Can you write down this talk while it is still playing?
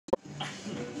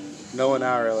Noah and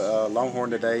I are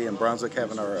Longhorn today in Brunswick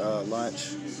having our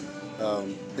lunch.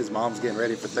 His mom's getting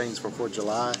ready for things for 4th of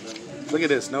July. Look at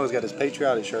this. Noah's got his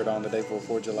patriotic shirt on today for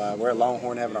 4th of July. We're at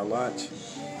Longhorn having our lunch.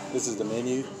 This is the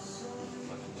menu.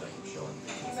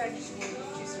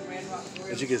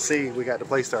 As you can see, we got the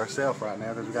place to ourselves right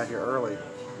now because we got here early.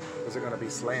 Because they're going to be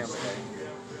slammed today.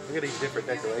 Look at these different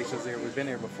decorations here. We've been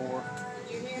here before.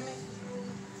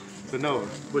 So Noah,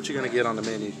 what you going to get on the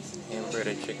menu? And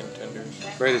breaded chicken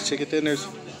tenders. Breaded chicken tenders?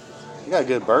 You got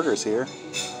good burgers here.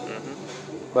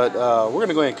 But we're going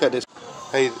to go ahead and cut this.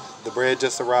 Hey, the bread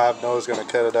just arrived. Noah's going to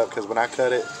cut it up because when I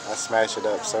cut it, I smash it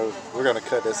up. So we're going to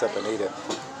cut this up and eat it.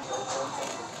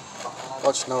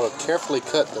 Watch Noah carefully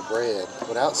cut the bread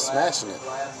without smashing it.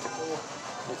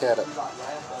 Look at it.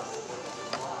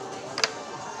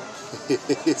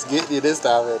 It's getting you this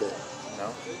time, isn't it?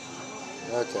 No.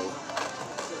 Okay.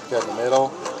 Cut in the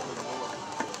middle.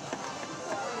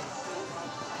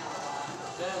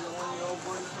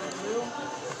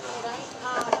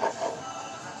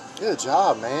 Good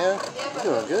job, man. You're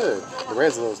doing good. The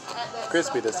bread's a little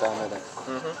crispy this time, isn't it?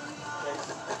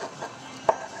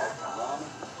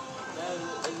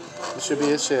 You should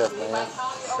be a chef, man.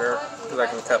 Sure, because I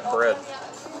can cut bread.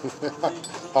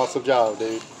 Awesome job,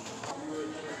 dude.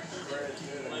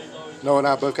 Noah and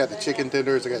I both got the chicken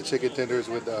tenders. I got chicken tenders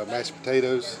with mashed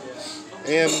potatoes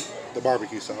and the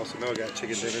barbecue sauce. And Noah got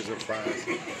chicken tenders and fries.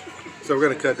 So we're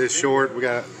going to cut this short. We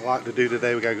got a lot to do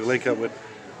today. We got to go link up with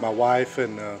my wife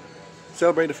and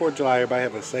celebrate the 4th of July. Everybody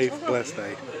have a safe, blessed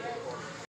day.